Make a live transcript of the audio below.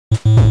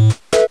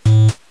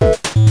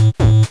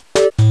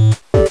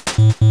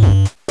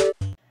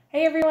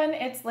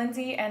it's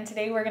Lindsay, and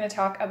today we're going to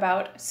talk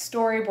about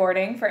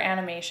storyboarding for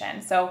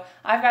animation. So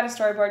I've got a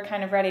storyboard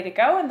kind of ready to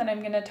go, and then I'm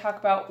going to talk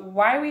about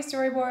why we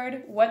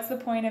storyboard, what's the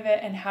point of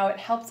it, and how it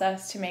helps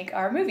us to make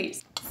our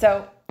movies.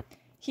 So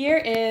here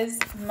is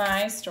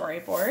my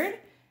storyboard,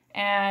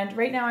 and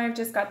right now I've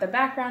just got the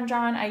background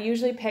drawn. I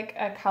usually pick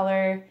a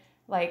color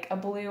like a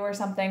blue or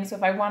something, so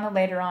if I want to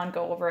later on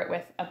go over it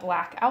with a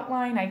black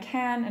outline, I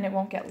can, and it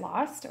won't get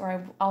lost,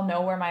 or I'll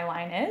know where my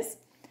line is.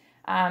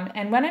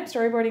 And when I'm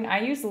storyboarding,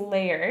 I use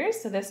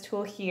layers, so this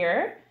tool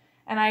here,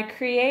 and I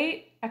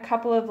create a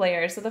couple of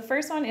layers. So the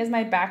first one is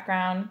my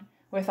background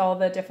with all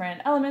the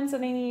different elements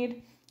that I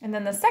need. And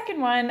then the second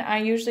one, I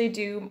usually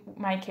do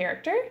my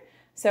character.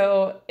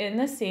 So in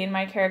this scene,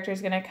 my character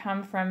is going to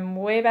come from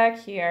way back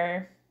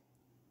here.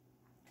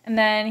 And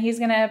then he's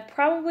going to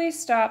probably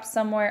stop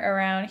somewhere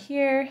around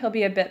here. He'll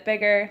be a bit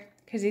bigger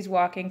because he's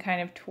walking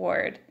kind of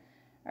toward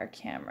our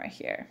camera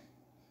here.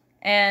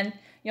 And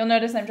you'll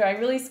notice I'm drawing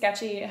really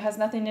sketchy. It has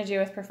nothing to do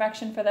with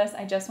perfection for this.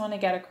 I just want to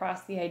get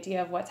across the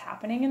idea of what's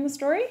happening in the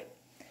story.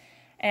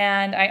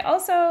 And I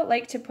also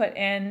like to put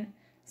in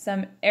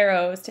some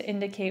arrows to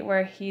indicate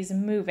where he's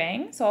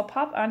moving. So I'll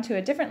pop onto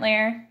a different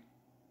layer.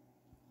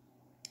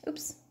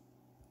 Oops.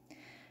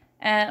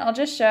 And I'll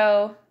just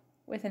show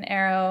with an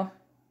arrow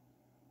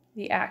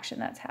the action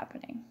that's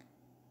happening.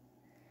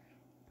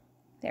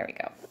 There we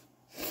go.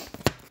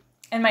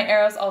 And my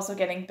arrow's also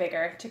getting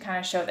bigger to kind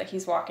of show that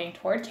he's walking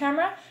toward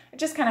camera. It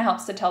just kind of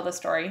helps to tell the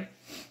story.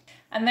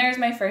 And there's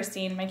my first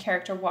scene, my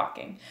character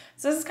walking.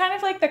 So this is kind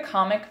of like the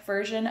comic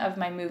version of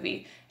my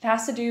movie. It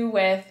has to do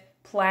with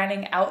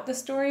planning out the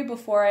story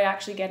before I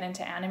actually get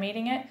into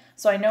animating it.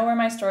 So I know where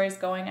my story is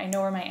going, I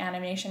know where my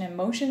animation and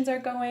motions are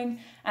going,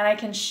 and I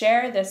can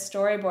share this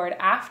storyboard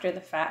after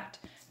the fact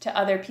to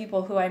other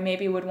people who I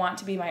maybe would want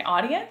to be my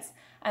audience.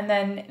 And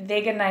then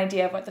they get an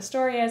idea of what the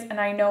story is,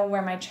 and I know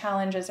where my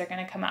challenges are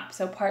going to come up.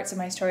 So parts of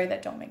my story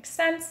that don't make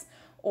sense,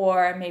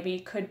 or maybe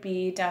could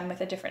be done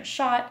with a different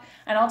shot.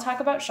 And I'll talk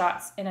about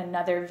shots in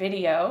another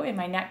video, in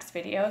my next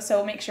video,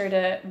 so make sure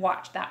to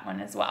watch that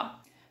one as well.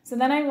 So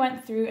then I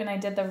went through and I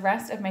did the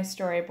rest of my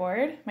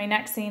storyboard. My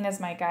next scene is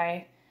my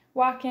guy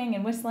walking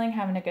and whistling,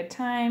 having a good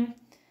time.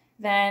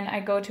 Then I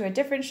go to a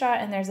different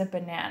shot and there's a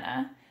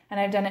banana. And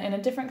I've done it in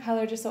a different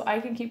color just so I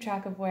can keep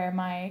track of where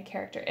my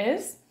character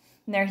is.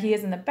 And there he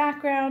is in the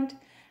background.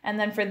 And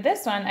then for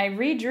this one, I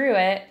redrew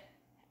it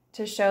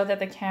to show that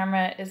the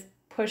camera is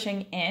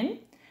pushing in.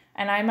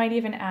 And I might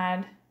even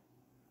add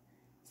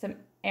some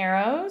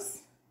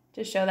arrows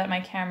to show that my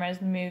camera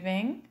is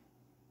moving.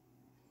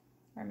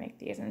 Or make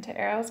these into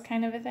arrows,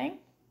 kind of a thing.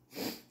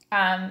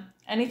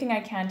 Anything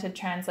I can to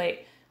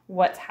translate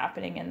what's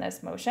happening in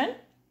this motion.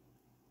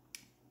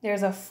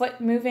 There's a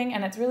foot moving,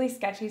 and it's really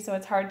sketchy, so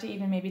it's hard to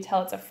even maybe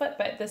tell it's a foot,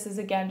 but this is,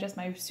 again, just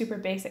my super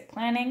basic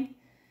planning.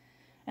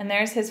 And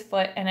there's his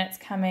foot, and it's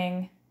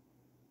coming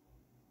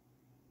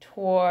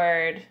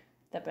toward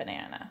the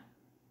banana.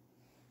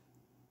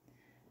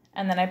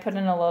 And then I put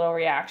in a little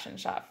reaction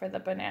shot for the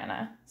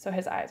banana, so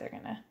his eyes are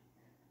going to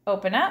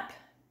open up.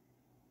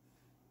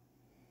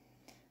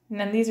 And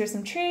then these are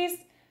some trees.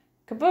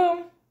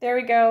 Kaboom! There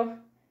we go.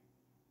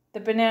 The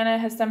banana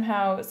has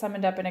somehow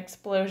summoned up an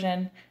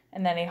explosion,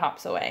 and then he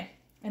hops away.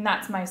 And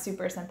that's my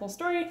super simple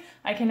story.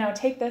 I can now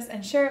take this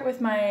and share it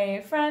with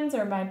my friends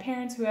or my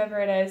parents, whoever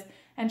it is,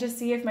 and just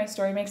see if my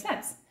story makes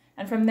sense.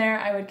 And from there,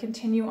 I would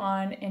continue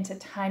on into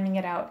timing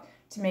it out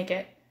to make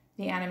it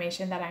the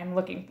animation that I'm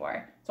looking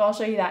for. So I'll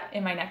show you that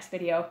in my next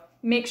video.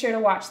 Make sure to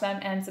watch them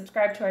and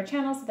subscribe to our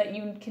channel so that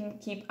you can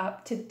keep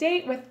up to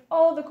date with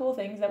all the cool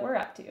things that we're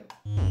up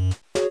to.